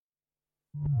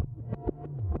Da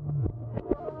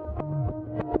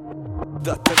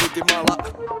te vidi mala,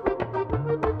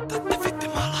 da te vidi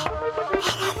mala,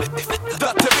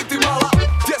 da te vidi mala,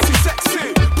 gdje si seksi,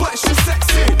 pleši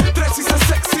seksi, tresi se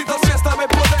seksi, do svijesta me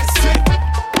podesi.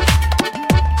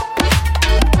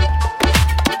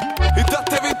 I da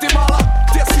te vidi mala,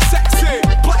 gdje si seksi,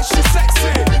 pleši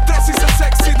seksi, tresi se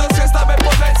seksi, do svijesta me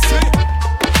podesi.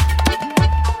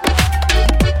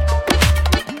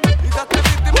 I da te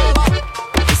vidi mala,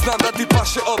 znam da ti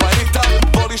paše ovaj ritam,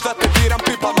 voliš da te diram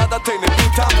pipam, a da te ne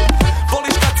pitam.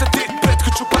 Voliš kad se ti pred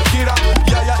kuću parkiram,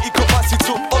 jaja i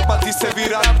kobasicu odmah ti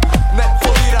serviram. Ne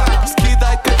foliram,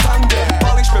 skidajte tange,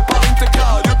 pališ me, palim te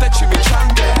kao ljuteći mi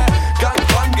čange. Gang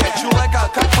bange, čulega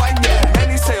kak fajnje,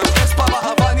 meni se još ne spava,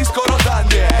 a vani skoro dan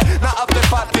je. Na after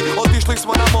party otišli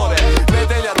smo na more,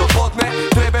 nedelja do podne,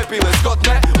 trebe bile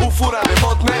zgodne, ufurane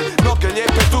modne, noge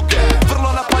lijepe duge. Vrlo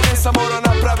napaljen sam morao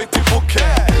napraviti buke,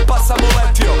 pa sam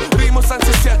uletio, rimu sam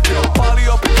se sjetio,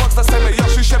 palio bi box da se me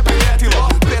još više prijetilo.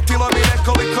 Prijetilo mi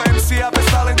nekoliko MC-a bez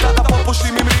talenta, da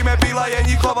popušim im rime, bila je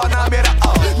njihova namjera.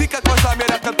 Nikakva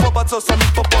zamjera kad pobacao sam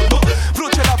ih po podu,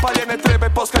 vruće napaljene trebe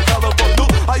poskakalo vodu.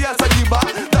 A ja za njima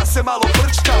da se malo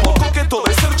prčkamo,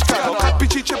 koketole srčkamo, kad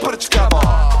pičiće prčkamo.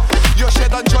 Još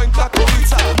jedan joint na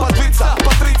kolica, pa dvica,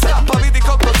 pa trica, pa vidi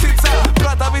koliko cica.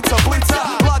 Bradavica blica,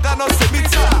 lagano se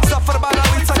mica, zafrbana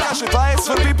lica, kaže da je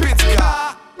svrbi picka.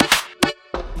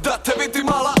 Da te vidi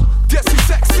mala, gdje si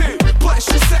seksi,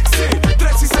 pleši seksi,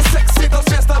 tresi se seksi, do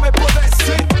svijesta me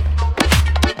podesi.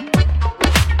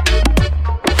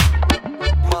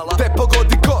 Te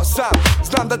pogodi ko sam,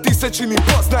 znam da ti se čini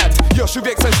poznat. Još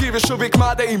uvijek sam živ, još uvijek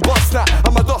made im Bosna.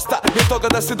 Ama dosta je toga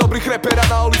da se dobrih repera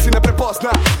na ulici ne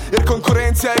prepozna, jer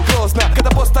konkurencija je grozna. Kada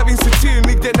postavim si cilj,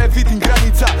 nigdje ne vidim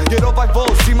granica, jer ovaj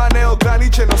voz ima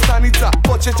neograničeno stanica.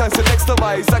 Podsjećam se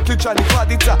tekstova i zaključanih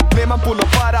hladica. Nemam puno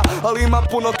para, ali imam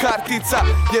puno kartica.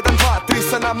 1, 2, 3,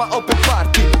 sa nama opet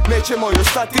party. Nećemo još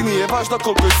stati, nije važno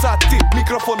koliko je sati.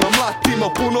 Mikrofonom mlatimo,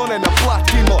 puno ne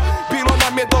naplatimo. Bilo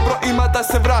nam je dobro, ima da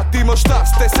se vratimo. Šta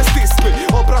ste se stisli,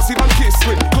 obrazi vam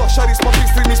kisli, klošari smo